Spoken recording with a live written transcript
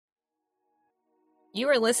You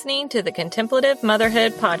are listening to the Contemplative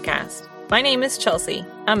Motherhood Podcast. My name is Chelsea.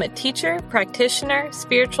 I'm a teacher, practitioner,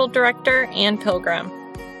 spiritual director, and pilgrim.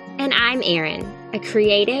 And I'm Erin, a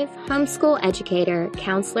creative, homeschool educator,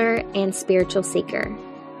 counselor, and spiritual seeker.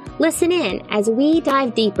 Listen in as we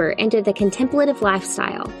dive deeper into the contemplative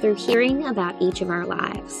lifestyle through hearing about each of our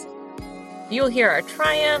lives. You'll hear our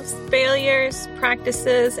triumphs, failures,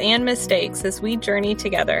 practices, and mistakes as we journey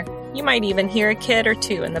together. You might even hear a kid or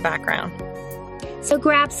two in the background. So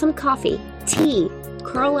grab some coffee, tea,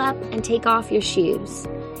 curl up, and take off your shoes.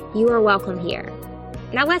 You are welcome here.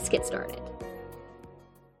 Now let's get started.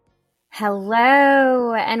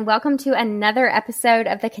 Hello, and welcome to another episode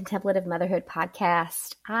of the Contemplative Motherhood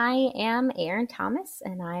Podcast. I am Erin Thomas,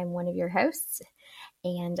 and I am one of your hosts.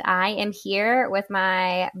 And I am here with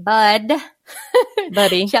my buddy,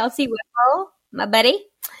 Chelsea Whipple, my buddy.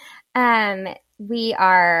 We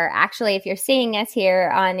are actually, if you're seeing us here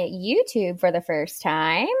on YouTube for the first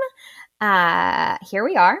time, here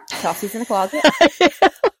we are. Chelsea's in the closet.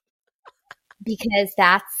 Because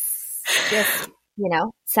that's just,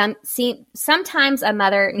 sometimes a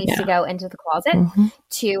mother needs to go into the closet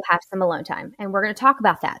to have some alone time. And we're going to talk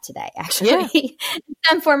about that today, actually, in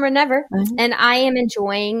some form or another. And I am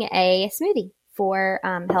enjoying a smoothie. For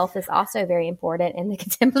health is also very important in the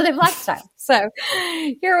contemplative lifestyle. So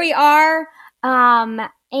here we are.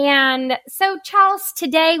 And so, Charles,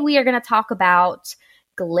 today we are going to talk about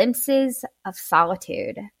glimpses of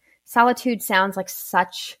solitude. Solitude sounds like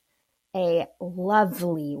such a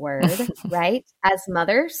lovely word, right? As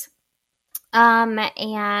mothers. And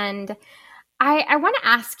I want to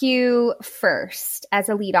ask you first as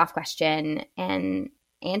a leadoff question and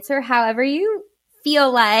answer however you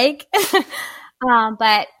feel like.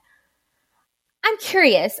 But I'm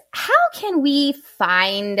curious, how can we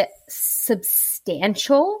find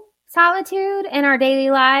substantial solitude in our daily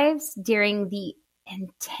lives during the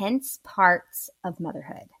intense parts of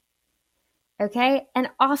motherhood? Okay. And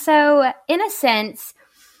also, in a sense,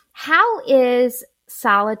 how is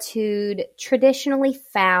solitude traditionally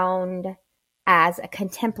found as a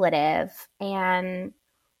contemplative, and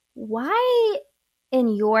why, in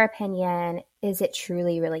your opinion, is it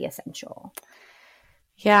truly, really essential?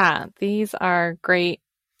 Yeah, these are great,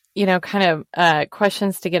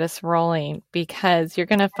 questions to get us rolling, because you're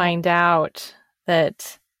going to find out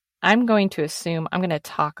that I'm going to assume I'm going to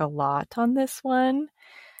talk a lot on this one.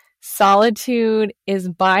 Solitude is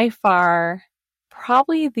by far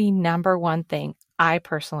probably the number one thing I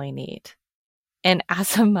personally need. And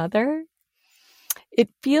as a mother, it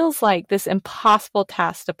feels like this impossible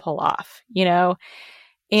task to pull off,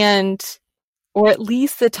 or at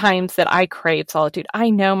least the times that I crave solitude. I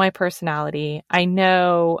know my personality. I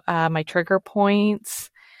know my trigger points.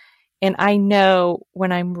 And I know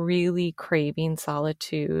when I'm really craving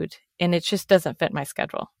solitude and it just doesn't fit my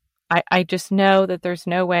schedule. I just know that there's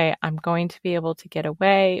no way I'm going to be able to get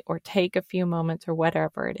away or take a few moments or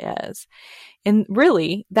whatever it is. And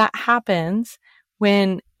really, that happens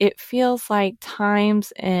when it feels like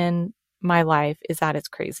times in my life is at its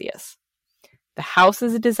craziest. The house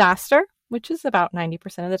is a disaster, which is about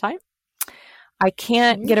 90% of the time. I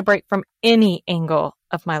can't get a break from any angle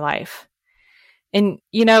of my life. And,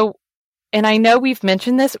 and I know we've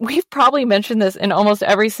mentioned this. We've probably mentioned this in almost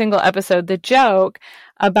every single episode, the joke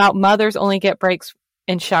about mothers only get breaks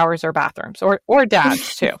in showers or bathrooms, or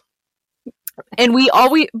dads too. And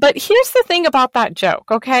but here's the thing about that joke,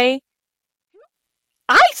 okay?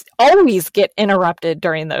 I always get interrupted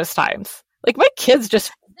during those times. Like my kids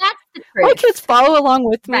follow along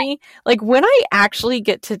with me. Right. Like when I actually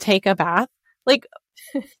get to take a bath, like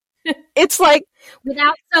it's like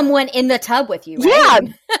without someone in the tub with you. Right?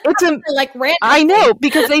 Yeah, it's like random. I know,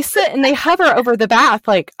 because they sit and they hover over the bath.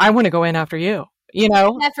 Like I want to go in after you.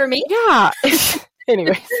 That for me. Yeah.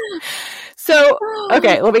 Anyways, so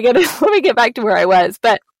okay, let me get back to where I was.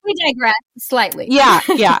 But we digress slightly.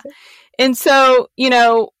 Yeah. And so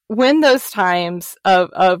when those times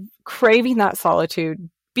of craving that solitude,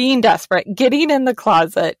 being desperate, getting in the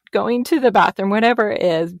closet, going to the bathroom, whatever it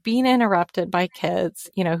is, being interrupted by kids,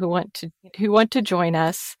 who want to join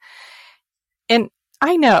us. And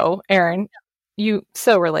I know, Erin, you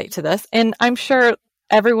so relate to this. And I'm sure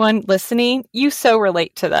everyone listening, you so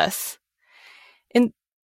relate to this. And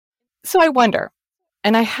so I wonder,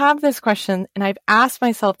 and I have this question, and I've asked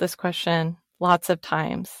myself this question lots of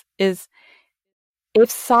times, is if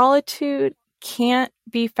solitude can't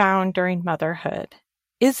be found during motherhood,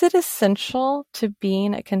 is it essential to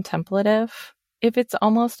being a contemplative if it's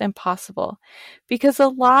almost impossible? Because a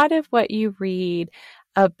lot of what you read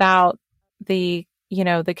about the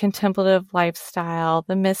contemplative lifestyle,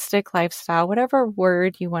 the mystic lifestyle, whatever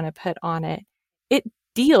word you want to put on it, it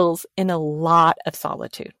deals in a lot of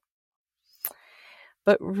solitude.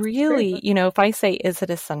 But really, if I say, is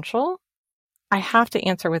it essential? I have to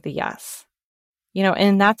answer with a yes.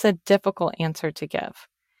 And that's a difficult answer to give,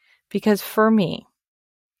 because for me,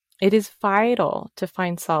 it is vital to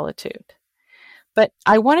find solitude. But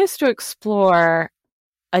I want us to explore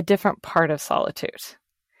a different part of solitude,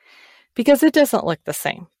 because it doesn't look the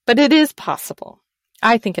same, but it is possible.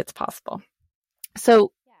 I think it's possible.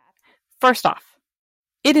 So first off,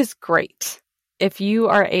 it is great if you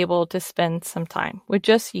are able to spend some time with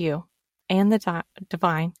just you and the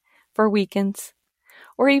divine for weekends,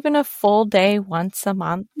 or even a full day once a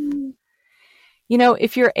month.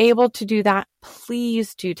 If you're able to do that,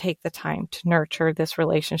 please do take the time to nurture this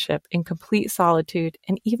relationship in complete solitude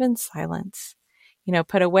and even silence.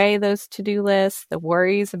 Put away those to-do lists, the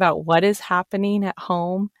worries about what is happening at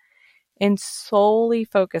home, and solely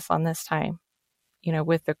focus on this time,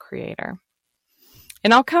 with the Creator.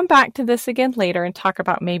 And I'll come back to this again later and talk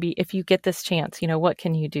about maybe if you get this chance, what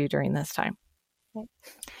can you do during this time?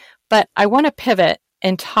 But I want to pivot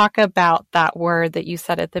and talk about that word that you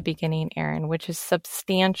said at the beginning, Erin, which is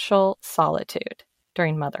substantial solitude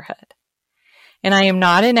during motherhood. And I am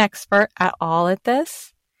not an expert at all at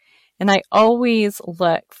this, and I always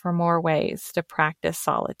look for more ways to practice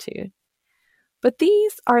solitude. But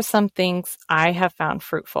these are some things I have found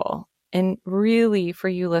fruitful, and really for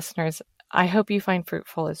you listeners, I hope you find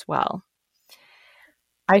fruitful as well.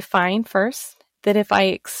 I find first that if I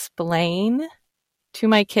explain to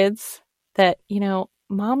my kids that,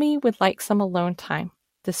 mommy would like some alone time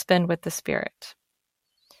to spend with the Spirit,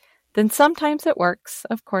 then sometimes it works.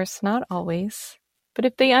 Of course, not always. But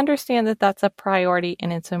if they understand that that's a priority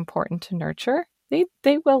and it's important to nurture,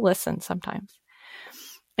 they will listen sometimes.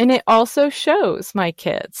 And it also shows my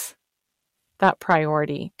kids that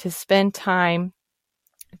priority to spend time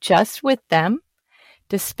just with them,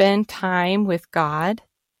 to spend time with God,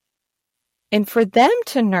 and for them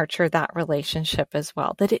to nurture that relationship as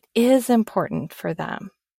well, that it is important for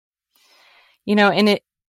them. And it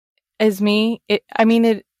is me,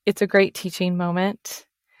 it's a great teaching moment.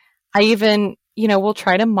 I even, we'll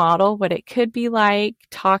try to model what it could be like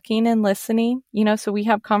talking and listening, so we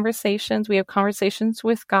have conversations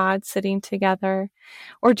with God sitting together,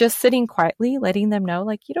 or just sitting quietly, letting them know,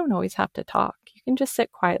 you don't always have to talk. You can just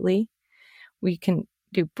sit quietly. We can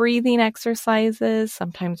do breathing exercises,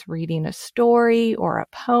 sometimes reading a story or a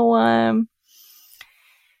poem.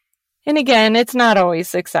 And again, it's not always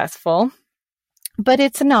successful, but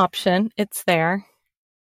it's an option. It's there.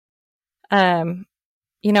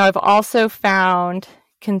 I've also found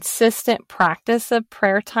consistent practice of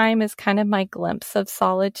prayer time is kind of my glimpse of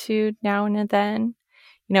solitude now and then.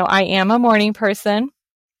 I am a morning person.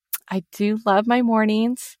 I do love my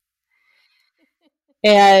mornings.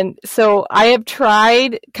 And so I have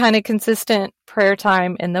tried kind of consistent prayer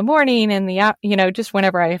time in the morning and just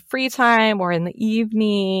whenever I have free time, or in the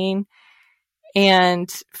evening.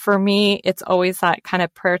 And for me, it's always that kind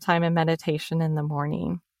of prayer time and meditation in the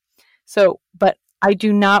morning. But I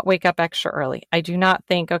do not wake up extra early. I do not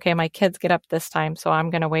think, okay, my kids get up this time, so I'm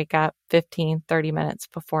going to wake up 15, 30 minutes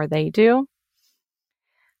before they do.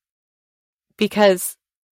 Because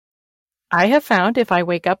I have found if I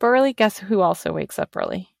wake up early, guess who also wakes up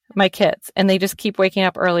early? My kids. And they just keep waking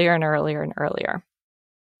up earlier and earlier and earlier.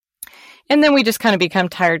 And then we just kind of become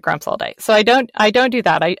tired grumps all day. So I don't do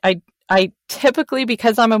that. I typically,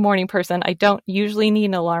 because I'm a morning person, I don't usually need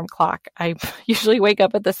an alarm clock. I usually wake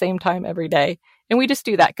up at the same time every day. And we just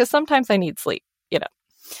do that because sometimes I need sleep,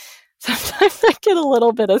 Sometimes I get a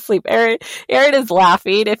little bit of sleep. Erin is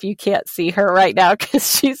laughing if you can't see her right now,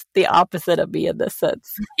 because she's the opposite of me in this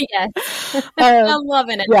sense. Yes. I'm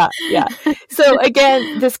loving it. Yeah. So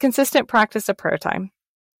again, this consistent practice of prayer time.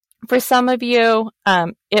 For some of you,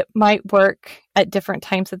 it might work at different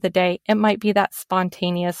times of the day. It might be that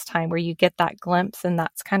spontaneous time where you get that glimpse and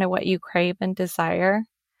that's kind of what you crave and desire.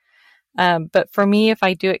 But for me, if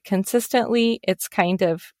I do it consistently, it's kind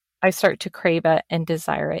of, I start to crave it and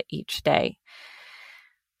desire it each day.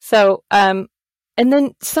 So, and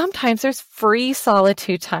then sometimes there's free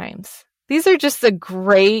solitude times. These are just the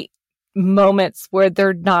great moments where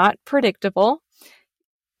they're not predictable.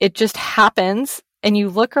 It just happens and you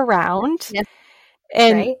look around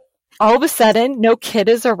and all of a sudden no kid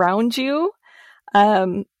is around you.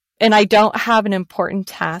 And I don't have an important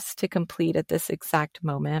task to complete at this exact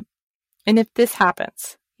moment. And if this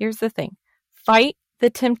happens, here's the thing: fight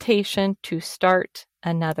the temptation to start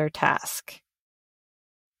another task.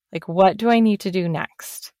 What do I need to do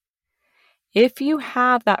next? If you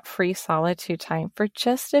have that free solitude time for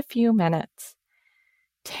just a few minutes,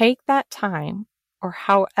 take that time or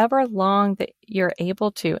however long that you're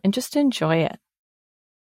able to, and just enjoy it.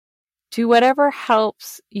 Do whatever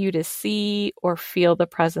helps you to see or feel the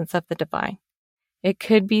presence of the divine. It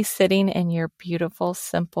could be sitting in your beautiful,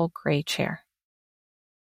 simple gray chair.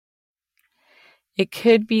 It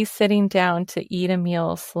could be sitting down to eat a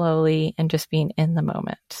meal slowly and just being in the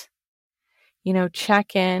moment.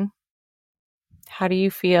 Check in. How do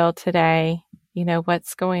you feel today?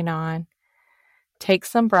 What's going on? Take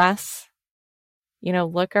some breaths.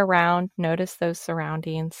 Look around, notice those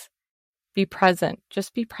surroundings. Be present.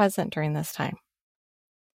 Just be present during this time.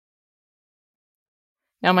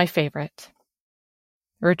 Now, my favorite,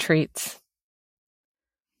 retreats.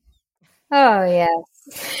 Oh,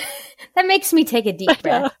 yes. That makes me take a deep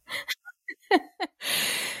breath.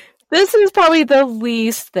 This is probably the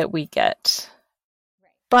least that we get.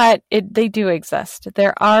 But they do exist.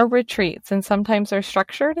 There are retreats, and sometimes they're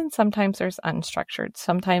structured and sometimes there's unstructured.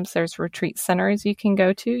 Sometimes there's retreat centers you can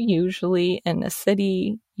go to, usually in the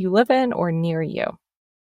city you live in or near you.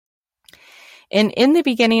 And in the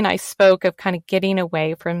beginning, I spoke of kind of getting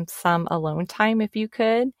away from some alone time if you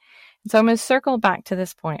could. So I'm going to circle back to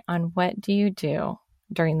this point on what do you do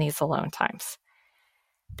during these alone times?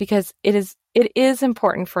 Because it is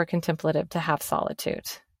important for a contemplative to have solitude.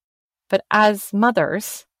 But as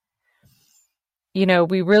mothers,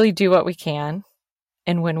 we really do what we can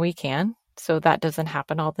and when we can. So that doesn't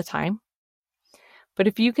happen all the time. But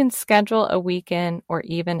if you can schedule a weekend or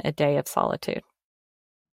even a day of solitude,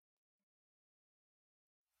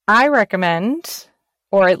 I recommend,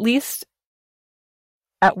 or at least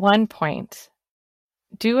at one point,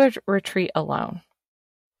 do a retreat alone.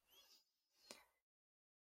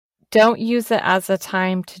 Don't use it as a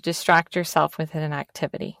time to distract yourself with an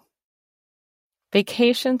activity.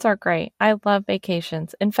 Vacations are great. I love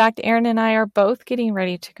vacations. In fact, Erin and I are both getting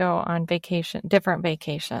ready to go on different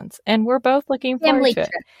vacations, and we're both looking forward to it.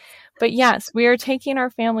 But yes, we are taking our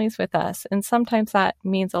families with us, and sometimes that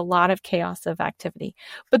means a lot of chaos of activity.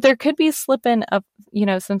 But there could be a slip in of,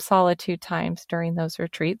 some solitude times during those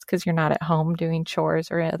retreats because you're not at home doing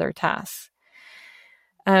chores or other tasks.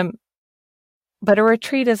 But a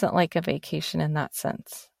retreat isn't like a vacation in that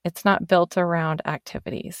sense. It's not built around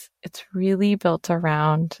activities. It's really built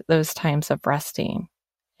around those times of resting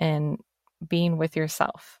and being with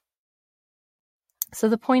yourself. So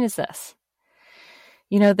the point is this.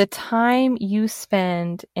 The time you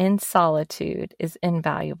spend in solitude is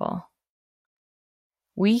invaluable.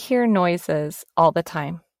 We hear noises all the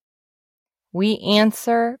time. We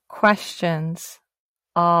answer questions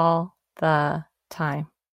all the time.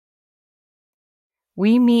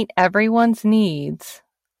 We meet everyone's needs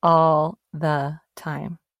all the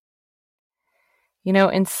time.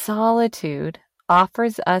 And solitude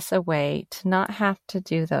offers us a way to not have to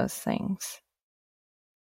do those things.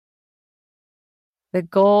 The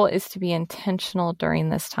goal is to be intentional during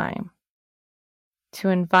this time, to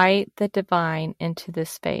invite the divine into this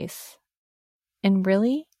space, and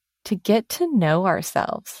really to get to know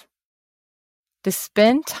ourselves, to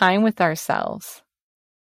spend time with ourselves.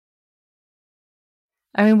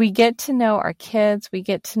 We get to know our kids, we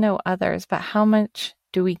get to know others, but how much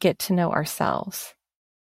do we get to know ourselves?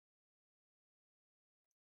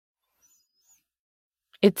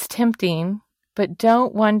 It's tempting, but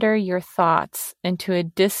don't wander your thoughts into a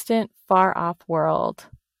distant, far-off world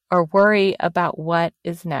or worry about what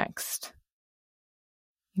is next.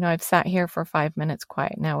 I've sat here for 5 minutes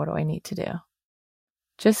quiet. Now what do I need to do?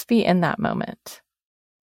 Just be in that moment.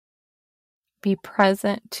 Be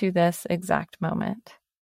present to this exact moment.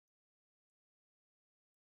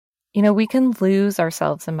 We can lose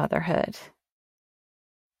ourselves in motherhood.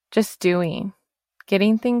 Just getting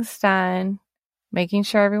things done, making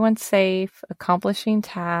sure everyone's safe, accomplishing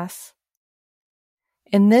tasks.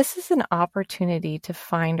 And this is an opportunity to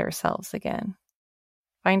find ourselves again.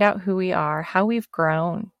 Find out who we are, how we've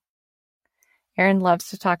grown. Erin loves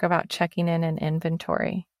to talk about checking in and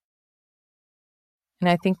inventory. And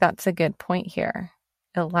I think that's a good point here.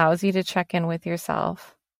 It allows you to check in with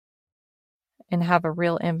yourself and have a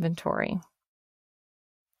real inventory.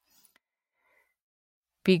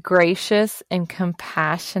 Be gracious and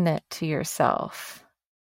compassionate to yourself.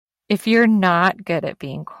 If you're not good at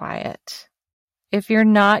being quiet, if you're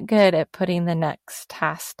not good at putting the next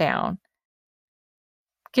task down,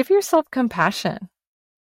 give yourself compassion.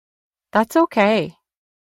 That's okay.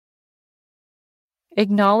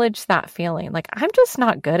 Acknowledge that feeling. Like, I'm just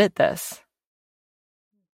not good at this.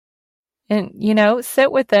 And, sit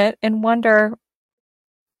with it and wonder,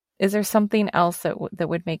 is there something else that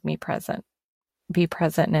would make me be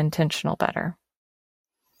present and intentional better?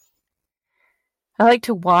 I like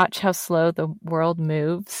to watch how slow the world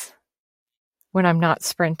moves. when I'm not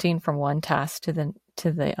sprinting from one task to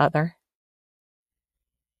the other.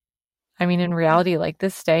 I mean, in reality, like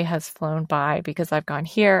this day has flown by because I've gone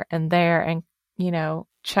here and there and,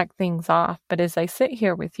 check things off. But as I sit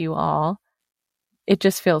here with you all, it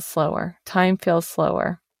just feels slower. Time feels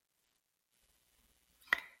slower.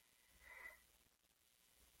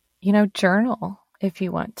 Journal if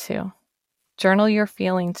you want to. Journal your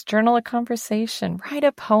feelings. Journal a conversation. Write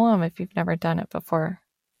a poem if you've never done it before.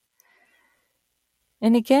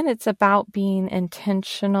 And again, it's about being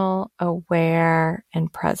intentional, aware,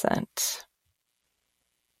 and present.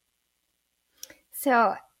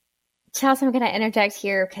 So, Chelsea, I'm going to interject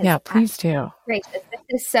here. Yeah, please do. Great. This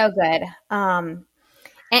is so good. And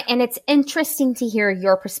it's interesting to hear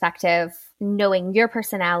your perspective, knowing your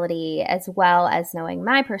personality as well as knowing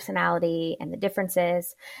my personality and the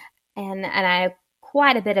differences. And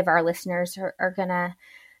quite a bit of our listeners are going to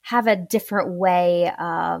have a different way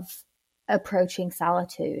of approaching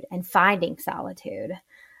solitude and finding solitude.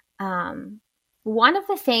 One of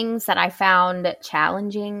the things that I found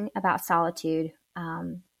challenging about solitude,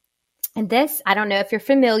 and this, I don't know if you're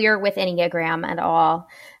familiar with Enneagram at all.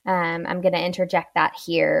 I'm going to interject that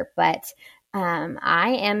here, but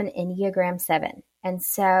I am an Enneagram 7. And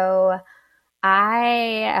so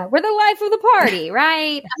we're the life of the party,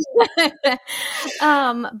 right?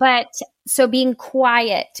 But so being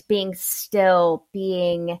quiet, being still,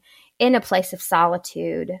 being in a place of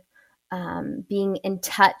solitude, being in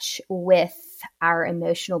touch with our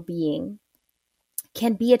emotional being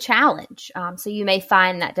can be a challenge. So you may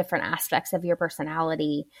find that different aspects of your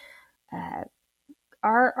personality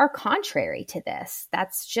are contrary to this.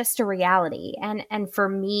 That's just a reality. And for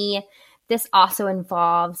me, this also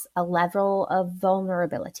involves a level of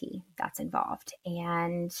vulnerability that's involved.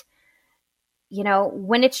 And,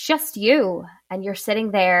 when it's just you and you're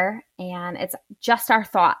sitting there and it's just our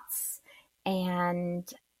thoughts, and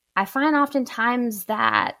I find oftentimes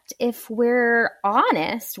that if we're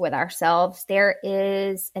honest with ourselves, there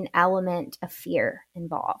is an element of fear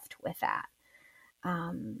involved with that.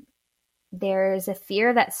 There's a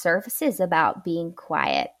fear that surfaces about being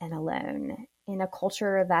quiet and alone in a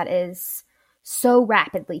culture that is so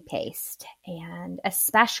rapidly paced, and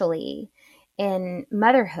especially in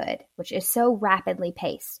motherhood, which is so rapidly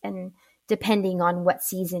paced, and depending on what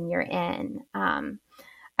season you're in.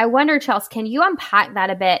 I wonder, Chelsea, can you unpack that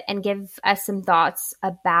a bit and give us some thoughts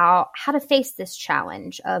about how to face this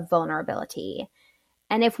challenge of vulnerability?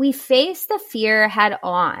 And if we face the fear head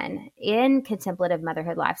on in contemplative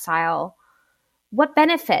motherhood lifestyle, what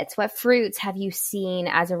benefits, what fruits have you seen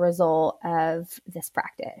as a result of this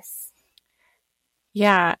practice?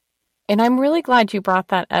 Yeah. And I'm really glad you brought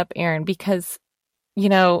that up, Erin, because,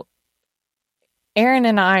 Erin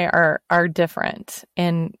and I are different.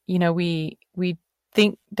 And, we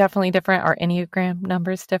think definitely different. Our Enneagram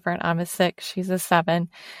number's different. I'm a 6, she's a 7.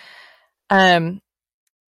 And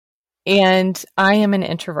I am an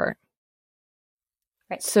introvert.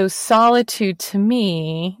 Right. So solitude to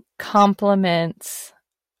me complements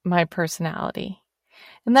my personality.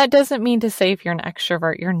 And that doesn't mean to say if you're an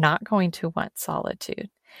extrovert, you're not going to want solitude.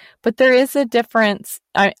 But there is a difference.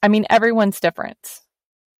 I mean, everyone's different.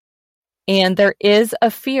 And there is a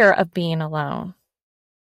fear of being alone.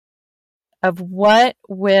 Of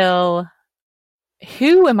who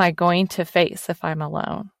am I going to face if I'm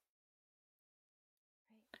alone?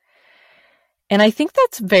 And I think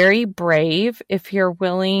that's very brave if you're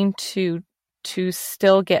willing to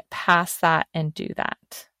still get past that and do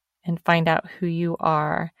that and find out who you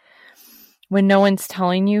are when no one's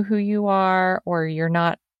telling you who you are, or you're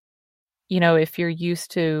not, if you're used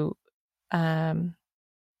to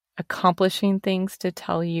accomplishing things to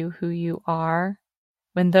tell you who you are.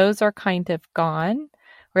 When those are kind of gone,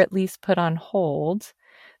 or at least put on hold,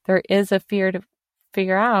 there is a fear to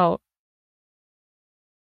figure out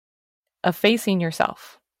of facing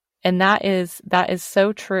yourself. And that is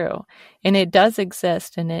so true. And it does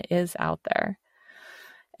exist, and it is out there.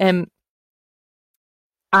 And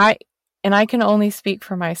I can only speak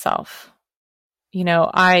for myself.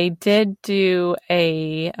 I did do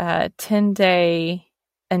a 10-day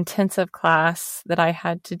intensive class that I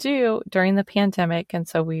had to do during the pandemic. And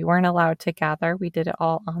so we weren't allowed to gather. We did it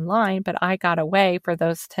all online, but I got away for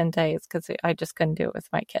those 10 days because I just couldn't do it with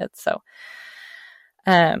my kids. So,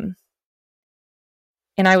 and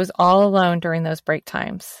I was all alone during those break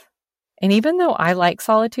times. And even though I like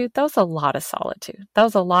solitude, that was a lot of solitude. That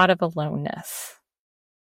was a lot of aloneness.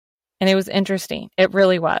 And it was interesting. It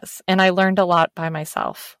really was. And I learned a lot by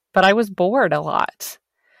myself, but I was bored a lot.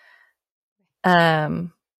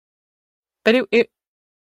 But it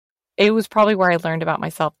it was probably where I learned about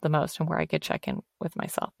myself the most and where I could check in with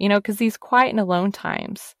myself, because these quiet and alone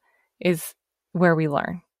times is where we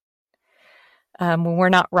learn. When we're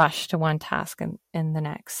not rushed to one task and the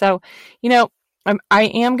next. So, I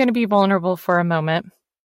am going to be vulnerable for a moment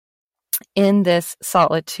in this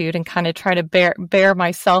solitude and kind of try to bear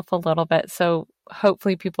myself a little bit. So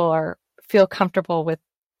hopefully people feel comfortable with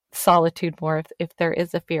solitude more if there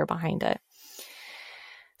is a fear behind it.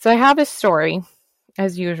 So I have a story,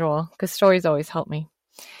 as usual, because stories always help me.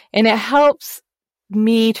 And it helps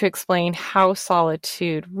me to explain how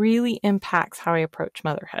solitude really impacts how I approach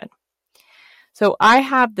motherhood. So I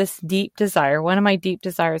have this deep desire. One of my deep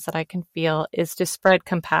desires that I can feel is to spread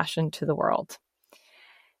compassion to the world.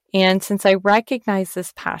 And since I recognize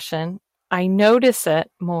this passion, I notice it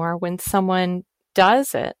more when someone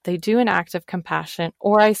does it. They do an act of compassion,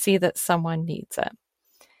 or I see that someone needs it.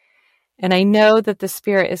 And I know that the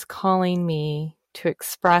Spirit is calling me to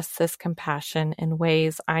express this compassion in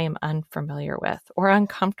ways I am unfamiliar with or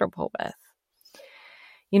uncomfortable with.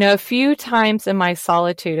 A few times in my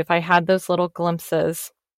solitude, if I had those little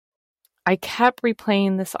glimpses, I kept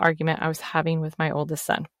replaying this argument I was having with my oldest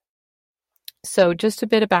son. So just a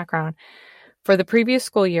bit of background. For the previous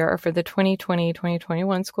school year, or for the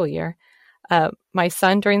 2020-2021 school year, my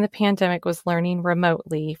son during the pandemic was learning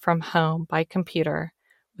remotely from home by computer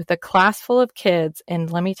with a class full of kids. And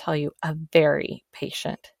let me tell you, a very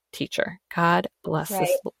patient teacher. God bless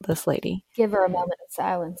this lady. Give her a moment of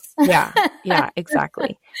silence. Yeah,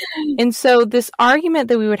 exactly. And so this argument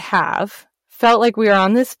that we would have felt like we were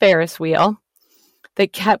on this Ferris wheel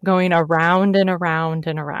that kept going around and around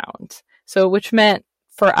and around. So which meant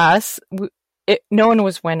for us, no one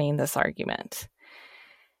was winning this argument.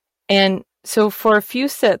 And so for a few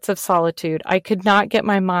sits of solitude, I could not get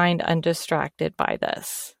my mind undistracted by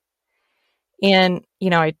this. And,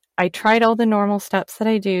 I tried all the normal steps that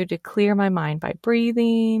I do to clear my mind by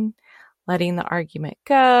breathing, letting the argument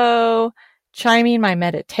go, chiming my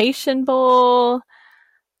meditation bowl.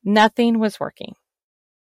 Nothing was working.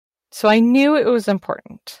 So I knew it was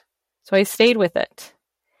important. So I stayed with it.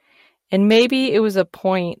 And maybe it was a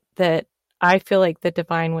point that I feel like the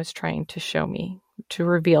divine was trying to show me, to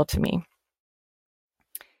reveal to me.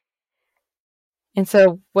 And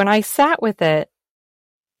so when I sat with it,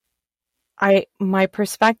 my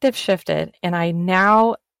perspective shifted, and I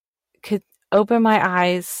now could open my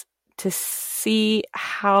eyes to see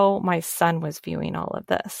how my son was viewing all of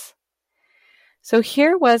this. So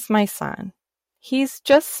here was my son. He's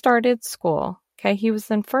just started school. Okay, he was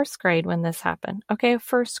in first grade when this happened. Okay, a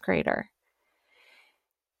first grader.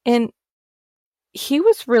 And he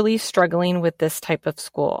was really struggling with this type of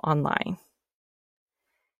school online.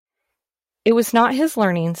 It was not his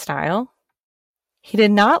learning style. He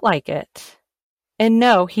did not like it. And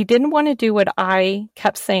no, he didn't want to do what I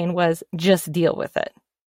kept saying was just deal with it.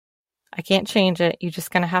 I can't change it. You're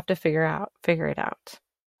just going to have to figure it out.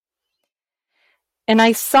 And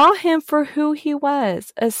I saw him for who he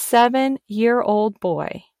was, a 7-year-old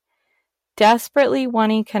boy, desperately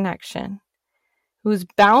wanting connection, who's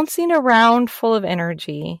bouncing around full of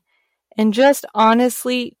energy and just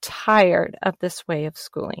honestly tired of this way of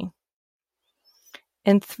schooling.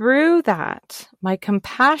 And through that, my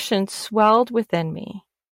compassion swelled within me.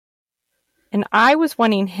 And I was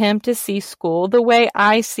wanting him to see school the way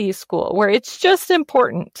I see school, where it's just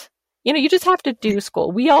important. You just have to do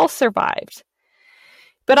school. We all survived.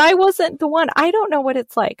 But I wasn't the one. I don't know what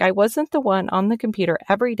it's like. I wasn't the one on the computer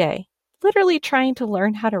every day, literally trying to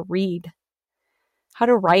learn how to read, how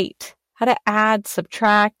to write, how to add,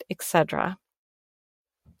 subtract, etc.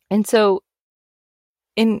 And so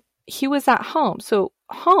he was at home. So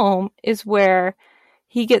home is where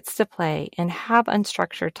he gets to play and have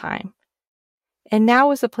unstructured time. And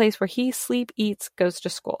now is a place where he sleeps, eats, goes to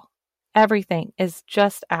school. Everything is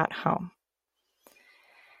just at home.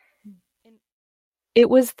 It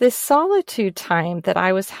was this solitude time that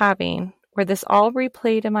I was having where this all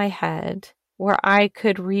replayed in my head, where I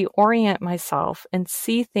could reorient myself and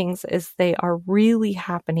see things as they are really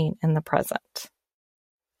happening in the present,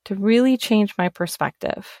 to really change my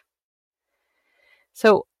perspective.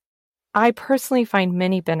 So I personally find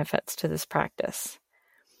many benefits to this practice.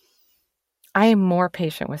 I am more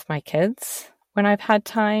patient with my kids when I've had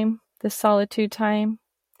time, this solitude time.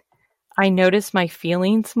 I notice my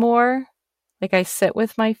feelings more. Like I sit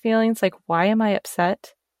with my feelings, like, why am I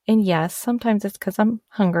upset? And yes, sometimes it's because I'm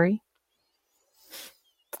hungry.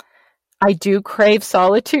 I do crave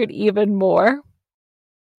solitude even more.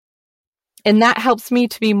 And that helps me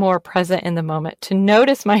to be more present in the moment, to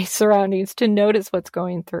notice my surroundings, to notice what's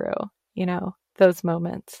going through, those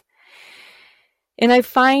moments. And I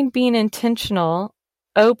find being intentional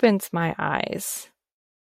opens my eyes.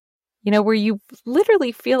 Where you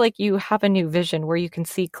literally feel like you have a new vision where you can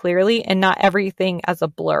see clearly and not everything as a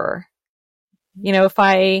blur. If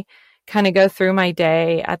I kind of go through my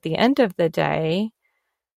day at the end of the day,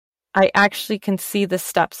 I actually can see the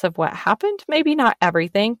steps of what happened. Maybe not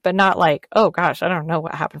everything, but not like, oh gosh, I don't know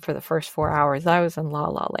what happened for the first 4 hours. I was in la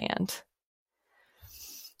la land.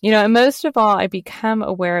 And most of all, I become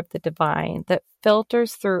aware of the divine that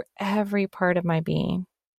filters through every part of my being.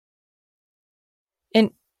 And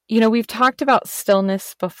we've talked about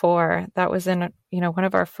stillness before. That was in, one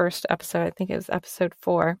of our first episodes. I think it was episode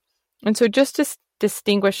 4. And so just to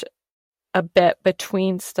distinguish a bit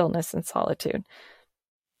between stillness and solitude.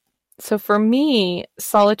 So for me,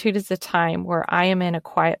 solitude is a time where I am in a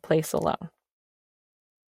quiet place alone.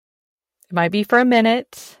 It might be for a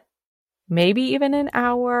minute, maybe even an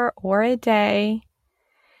hour or a day,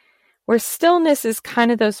 where stillness is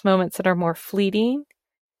kind of those moments that are more fleeting.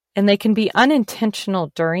 And they can be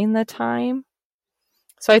unintentional during the time.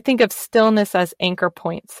 So I think of stillness as anchor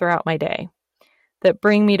points throughout my day that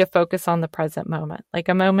bring me to focus on the present moment. Like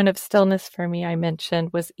a moment of stillness for me, I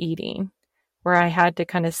mentioned, was eating, where I had to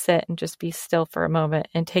kind of sit and just be still for a moment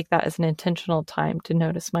and take that as an intentional time to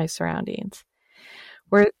notice my surroundings.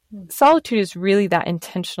 Where solitude is really that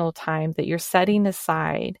intentional time that you're setting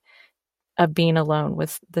aside of being alone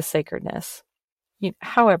with the sacredness,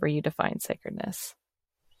 however you define sacredness.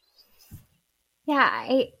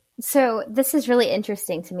 Yeah, so this is really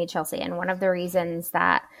interesting to me, Chelsea, and one of the reasons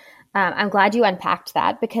that I'm glad you unpacked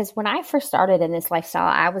that, because when I first started in this lifestyle,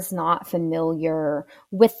 I was not familiar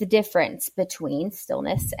with the difference between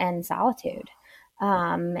stillness and solitude.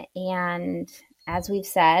 And as we've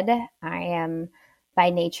said, I am by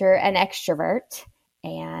nature an extrovert,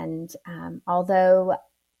 and although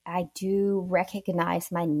I do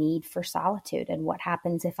recognize my need for solitude and what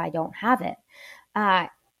happens if I don't have it,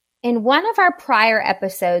 in one of our prior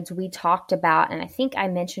episodes, we talked about, and I think I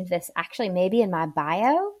mentioned this actually maybe in my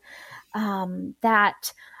bio,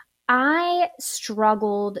 that I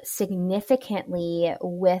struggled significantly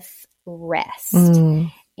with rest.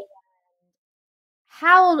 And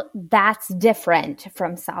how that's different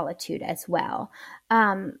from solitude as well.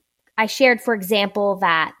 I shared, for example,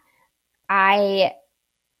 that I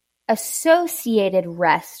associated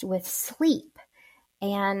rest with sleep.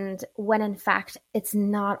 And when in fact, it's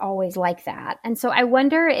not always like that. And so I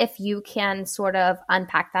wonder if you can sort of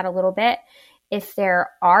unpack that a little bit, if there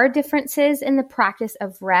are differences in the practice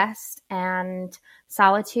of rest and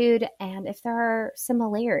solitude, and if there are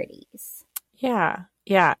similarities. Yeah.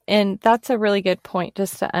 And that's a really good point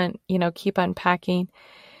just to, keep unpacking,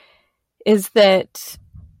 is that,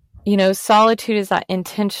 solitude is that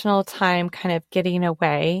intentional time kind of getting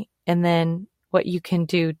away, and then what you can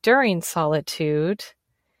do during solitude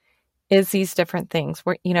is these different things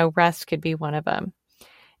where, rest could be one of them.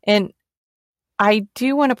 And I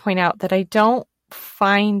do want to point out that I don't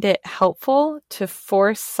find it helpful to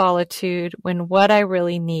force solitude when what I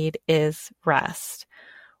really need is rest.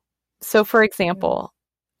 So for example,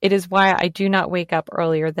 it is why I do not wake up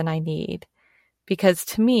earlier than I need, because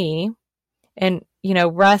to me, and,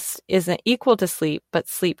 rest isn't equal to sleep, but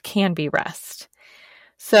sleep can be rest.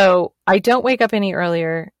 So I don't wake up any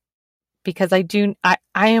earlier because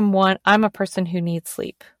I'm a person who needs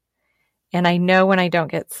sleep, and I know when I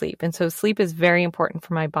don't get sleep. And so sleep is very important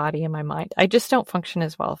for my body and my mind. I just don't function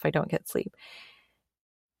as well if I don't get sleep.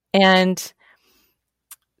 And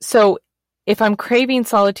so if I'm craving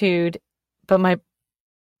solitude, but my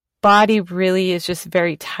body really is just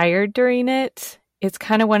very tired during it, it's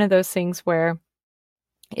kind of one of those things where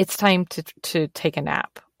it's time to take a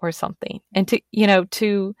nap or something, and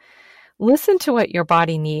to listen to what your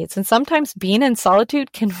body needs. And sometimes being in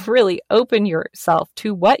solitude can really open yourself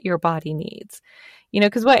to what your body needs.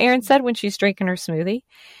 Because what Erin said when she's drinking her smoothie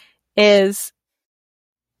is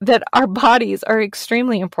that our bodies are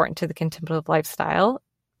extremely important to the contemplative lifestyle,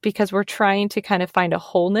 because we're trying to kind of find a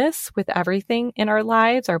wholeness with everything in our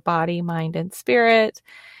lives, our body, mind, and spirit,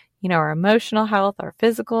 our emotional health, our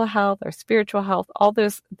physical health, our spiritual health. All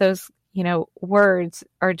those words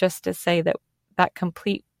are just to say that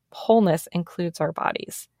complete wholeness includes our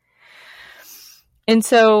bodies. And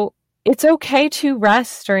so it's okay to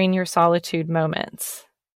rest during your solitude moments.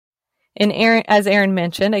 And as Erin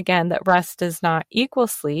mentioned, again, that rest does not equal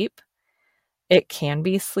sleep. It can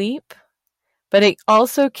be sleep, but it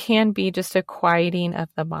also can be just a quieting of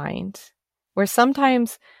the mind, where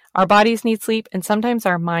sometimes our bodies need sleep and sometimes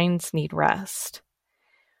our minds need rest,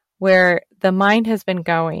 where the mind has been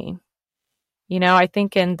going. I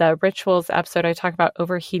think in the rituals episode, I talk about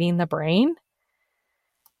overheating the brain.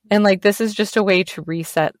 And this is just a way to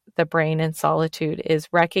reset the brain in solitude is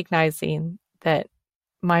recognizing that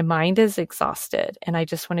my mind is exhausted and I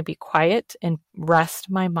just want to be quiet and rest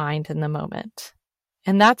my mind in the moment.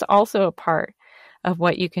 And that's also a part of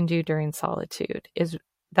what you can do during solitude, is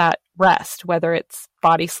that rest, whether it's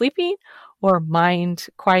body sleeping or mind,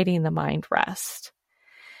 quieting the mind rest.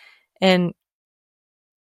 And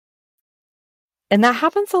that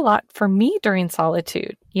happens a lot for me during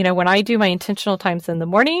solitude. When I do my intentional times in the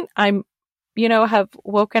morning, I'm, have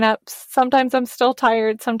woken up. Sometimes I'm still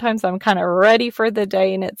tired. Sometimes I'm kind of ready for the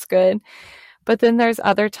day and it's good. But then there's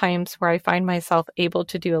other times where I find myself able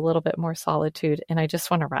to do a little bit more solitude and I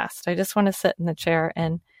just want to rest. I just want to sit in the chair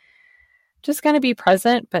and just kind of be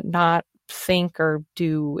present, but not think or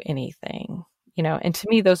do anything, and to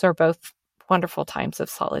me, those are both wonderful times of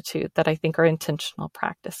solitude that I think are intentional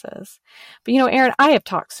practices. But, Erin, I have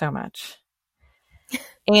talked so much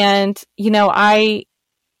and,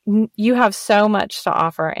 you have so much to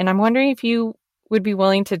offer. And I'm wondering if you would be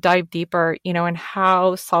willing to dive deeper, in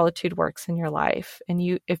how solitude works in your life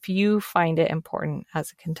and if you find it important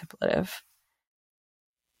as a contemplative.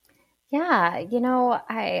 Yeah.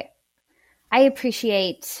 I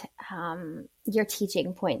appreciate your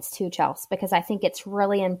teaching points too, Chelsea, because I think it's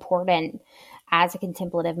really important as a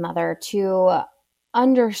contemplative mother to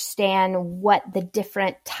understand what the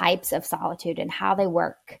different types of solitude and how they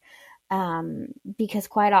work. Because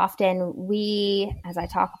quite often we, as I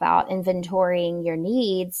talk about inventorying your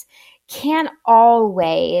needs, can't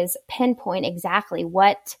always pinpoint exactly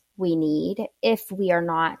what we need if we are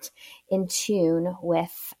not in tune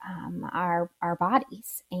with our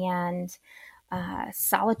bodies. And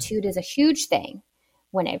solitude is a huge thing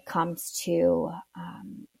when it comes to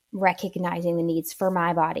recognizing the needs for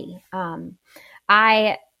my body.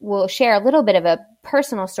 I will share a little bit of a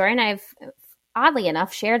personal story, and I've oddly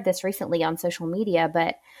enough shared this recently on social media,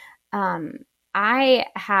 but I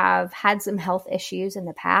have had some health issues in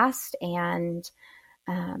the past and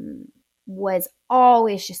was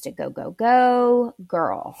always just a go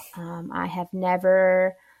girl. I have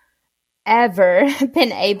never, ever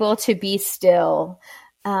been able to be still.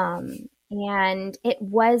 And it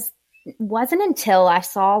wasn't until I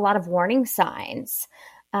saw a lot of warning signs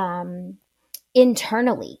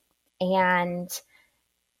internally and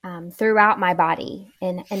throughout my body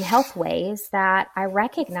in health ways that I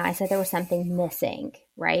recognized that there was something missing,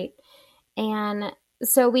 right? And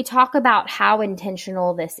so we talk about how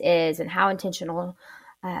intentional this is and how intentional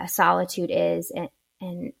solitude is.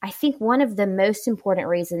 And I think one of the most important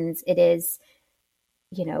reasons it is,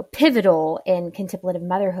 pivotal in contemplative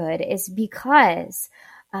motherhood is because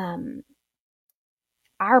our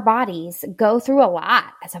bodies go through a lot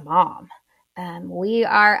as a mom. We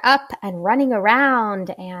are up and running around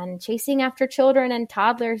and chasing after children and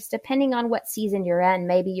toddlers, depending on what season you're in.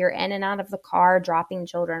 Maybe you're in and out of the car, dropping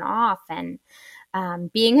children off, and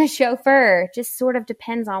being a chauffeur. Just sort of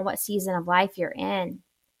depends on what season of life you're in.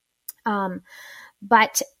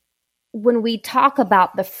 But when we talk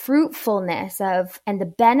about the fruitfulness of and the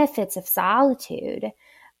benefits of solitude,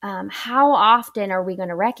 how often are we going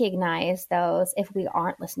to recognize those if we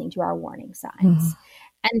aren't listening to our warning signs? Mm-hmm.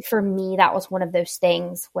 And for me, that was one of those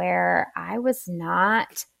things where I was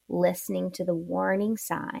not listening to the warning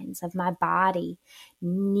signs of my body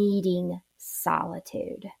needing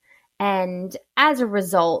solitude. And as a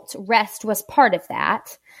result, rest was part of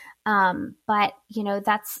that. But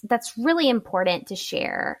that's really important to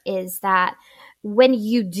share, is that when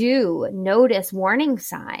you do notice warning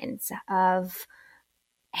signs of,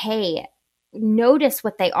 hey, notice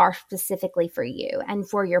what they are specifically for you and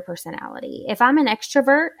for your personality. If I'm an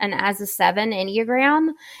extrovert and as a 7 Enneagram,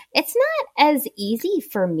 it's not as easy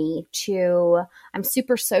for me I'm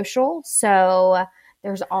super social. So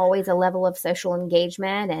there's always a level of social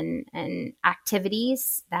engagement and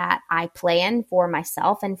activities that I plan for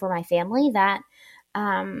myself and for my family that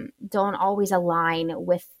don't always align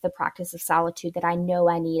with the practice of solitude that I know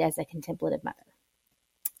I need as a contemplative mother.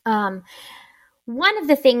 One of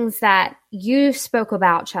the things that you spoke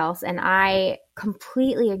about, Chelsea, and I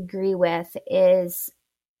completely agree with, is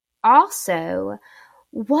also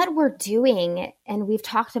what we're doing, and we've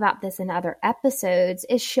talked about this in other episodes,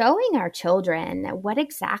 is showing our children what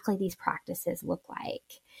exactly these practices look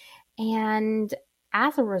like. And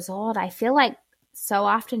as a result, I feel like so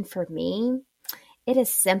often for me, it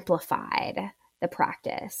has simplified the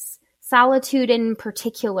practice. Solitude in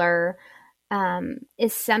particular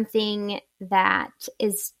is something that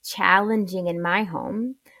is challenging in my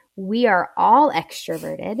home. We are all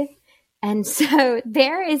extroverted, and so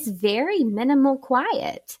there is very minimal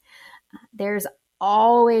quiet. There's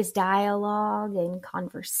always dialogue and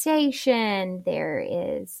conversation. There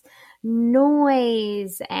is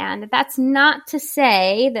noise. And that's not to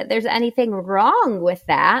say that there's anything wrong with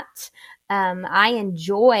that. I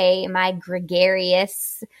enjoy my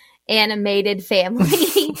gregarious, animated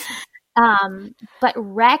family. But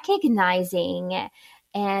recognizing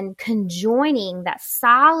and conjoining that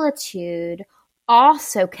solitude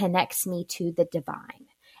also connects me to the divine.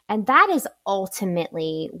 And that is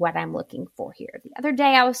ultimately what I'm looking for here. The other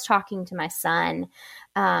day I was talking to my son,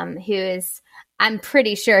 who is, I'm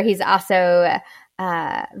pretty sure he's also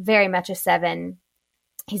very much a 7.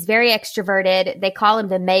 He's very extroverted. They call him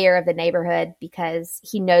the mayor of the neighborhood because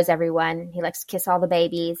he knows everyone. He likes to kiss all the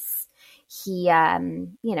babies. He,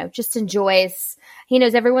 just enjoys, he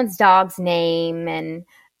knows everyone's dog's name, and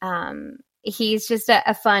he's just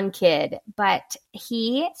a fun kid, but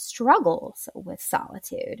he struggles with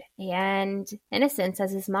solitude. And in a sense,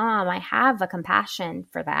 as his mom, I have a compassion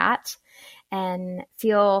for that and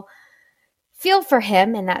feel for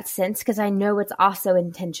him in that sense, because I know it's also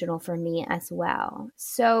intentional for me as well.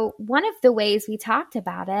 So one of the ways we talked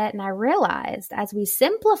about it, and I realized as we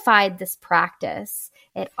simplified this practice,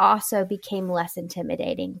 it also became less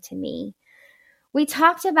intimidating to me. We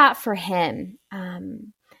talked about for him,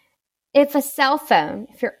 if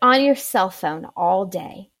you're on your cell phone all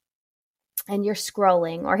day and you're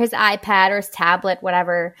scrolling, or his iPad or his tablet,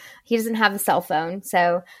 whatever, he doesn't have a cell phone.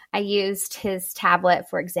 So I used his tablet,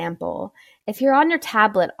 for example. If you're on your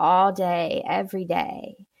tablet all day, every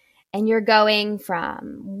day, and you're going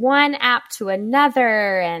from one app to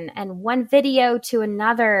another and one video to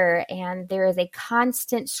another, and there is a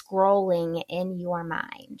constant scrolling in your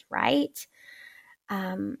mind, right?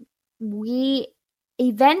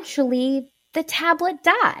 Eventually the tablet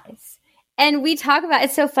dies. And we talk about,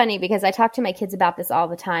 it's so funny because I talk to my kids about this all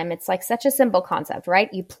the time. It's like such a simple concept,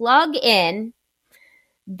 right? You plug in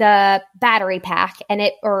the battery pack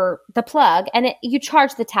or the plug, and you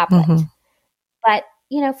charge the tablet. Mm-hmm. But,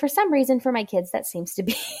 for some reason for my kids, that seems to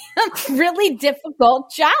be a really difficult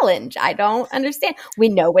challenge. I don't understand. We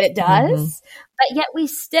know what it does, but yet we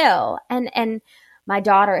still, and my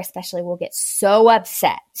daughter especially will get so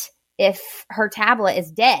upset if her tablet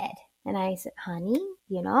is dead. And I said, honey,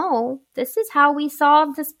 this is how we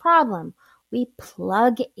solve this problem. We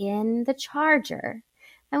plug in the charger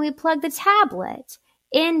and we plug the tablet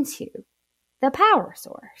into the power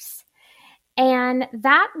source. And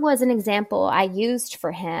that was an example I used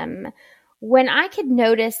for him when I could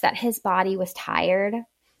notice that his body was tired,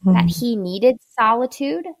 that he needed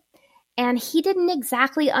solitude, and he didn't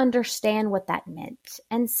exactly understand what that meant.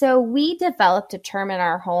 And so we developed a term in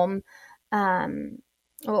our home.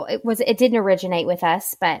 It didn't originate with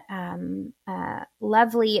us, but a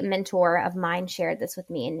lovely mentor of mine shared this with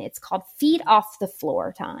me, and it's called feet off the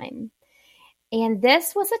floor time. And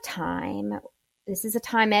this is a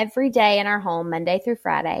time every day in our home, Monday through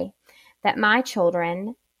Friday, that my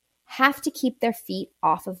children have to keep their feet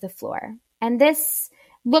off of the floor. And this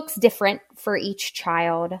looks different for each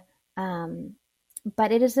child,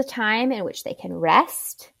 but it is a time in which they can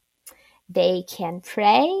rest, they can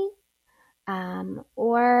pray,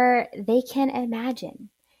 or they can imagine.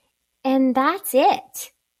 And that's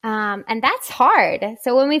it. And that's hard.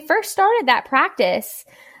 So when we first started that practice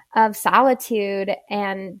of solitude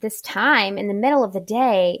and this time in the middle of the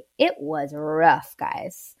day, it was rough,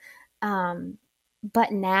 guys.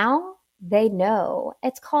 But now they know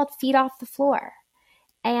it's called feet off the floor.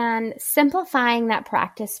 And simplifying that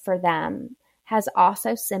practice for them has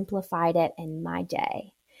also simplified it in my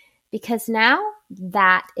day. Because now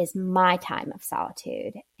that is my time of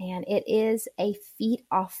solitude, and it is a feet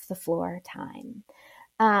off the floor time.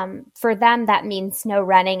 For them, that means no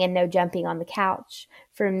running and no jumping on the couch.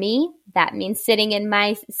 For me, that means sitting in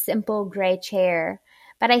my simple gray chair.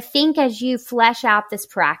 But I think as you flesh out this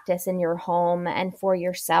practice in your home and for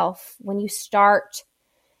yourself, when you start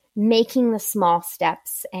making the small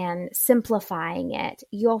steps and simplifying it,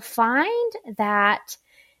 you'll find that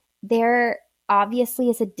there obviously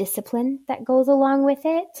is a discipline that goes along with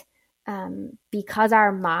it, because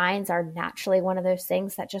our minds are naturally one of those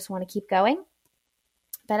things that just want to keep going.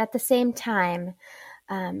 But at the same time,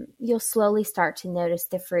 you'll slowly start to notice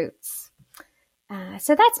the fruits.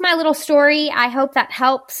 So that's my little story. I hope that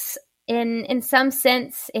helps in some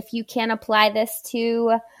sense. If you can apply this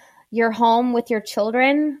to your home with your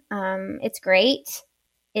children, it's great.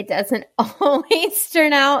 It doesn't always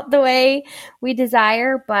turn out the way we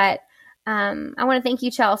desire, but I want to thank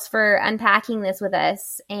you, Chels, for unpacking this with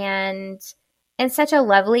us and in such a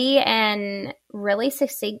lovely and really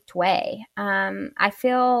succinct way. I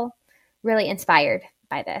feel really inspired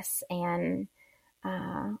by this, and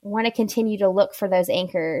want to continue to look for those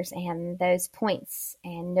anchors and those points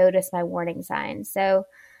and notice my warning signs. So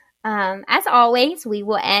as always, we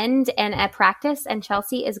will end in a practice, and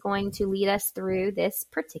Chelsea is going to lead us through this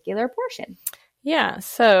particular portion. Yeah,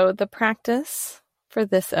 so the practice for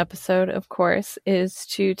this episode, of course, is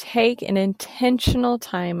to take an intentional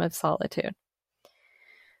time of solitude.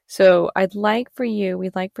 So we'd like for you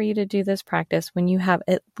to do this practice when you have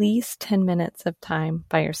at least 10 minutes of time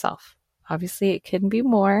by yourself. Obviously, it can be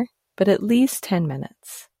more, but at least 10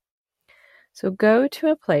 minutes. So go to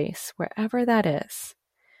a place, wherever that is,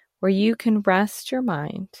 where you can rest your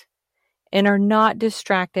mind and are not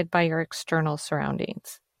distracted by your external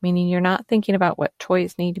surroundings, meaning you're not thinking about what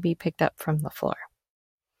toys need to be picked up from the floor.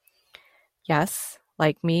 Yes,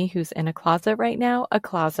 like me, who's in a closet right now, a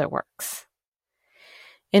closet works.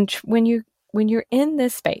 And when you're in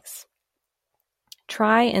this space,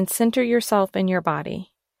 try and center yourself in your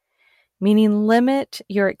body, meaning limit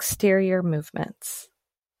your exterior movements.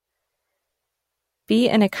 Be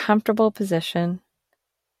in a comfortable position.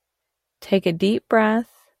 Take a deep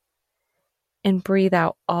breath and breathe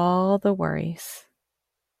out all the worries.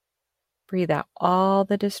 Breathe out all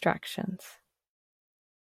the distractions.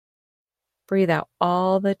 Breathe out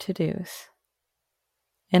all the to-dos.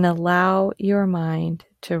 And allow your mind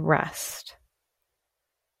to rest.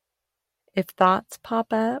 If thoughts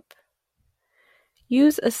pop up,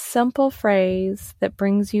 use a simple phrase that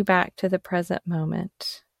brings you back to the present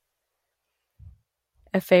moment.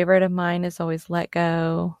 A favorite of mine is always let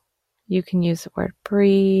go. You can use the word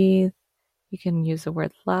breathe. You can use the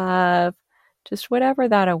word love. Just whatever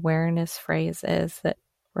that awareness phrase is that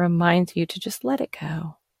reminds you to just let it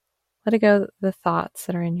go. Let it go, the thoughts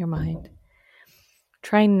that are in your mind.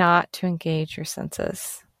 Try not to engage your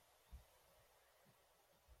senses.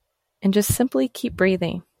 And just simply keep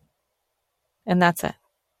breathing. And that's it.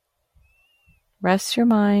 Rest your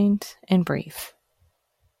mind and breathe.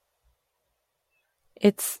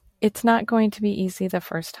 It's not going to be easy the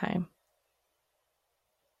first time.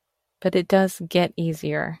 But it does get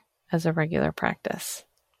easier as a regular practice.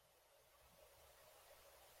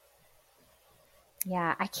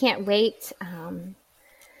 Yeah, I can't wait.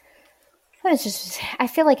 I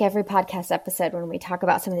feel like every podcast episode when we talk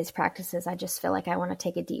about some of these practices, I just feel like I want to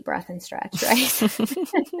take a deep breath and stretch, right?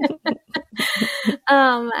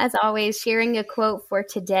 As always, sharing a quote for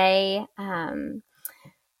today.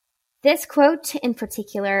 This quote in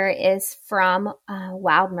particular is from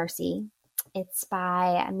Wild Mercy. It's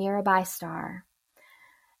by Mirabai Starr.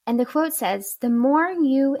 And the quote says, "The more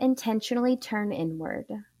you intentionally turn inward,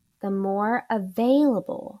 the more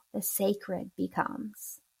available the sacred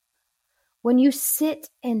becomes. When you sit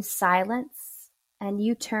in silence and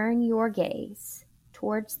you turn your gaze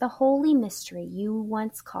towards the holy mystery you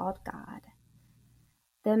once called God,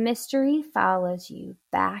 the mystery follows you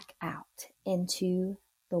back out into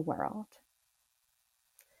the world."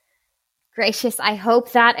 Gracious, I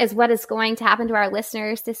hope that is what is going to happen to our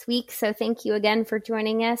listeners this week. So thank you again for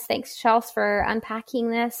joining us. Thanks, Chelsea, for unpacking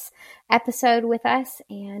this episode with us,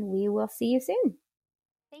 and we will see you soon.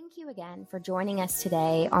 Thank you again for joining us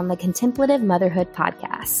today on the Contemplative Motherhood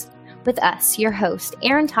Podcast with us, your host,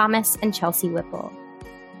 Erin Thomas and Chelsea Whipple.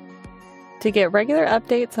 To get regular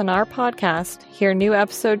updates on our podcast, hear new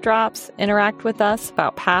episode drops, interact with us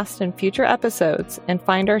about past and future episodes, and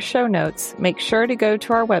find our show notes, make sure to go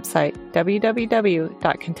to our website,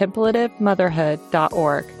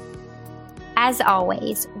 www.contemplativemotherhood.org. As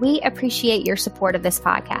always, we appreciate your support of this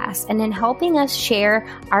podcast and in helping us share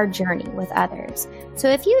our journey with others. So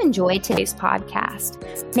if you enjoyed today's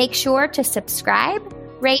podcast, make sure to subscribe,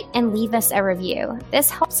 rate, and leave us a review.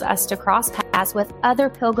 This helps us to cross paths with other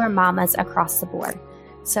pilgrim mamas across the board.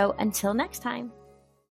 So until next time.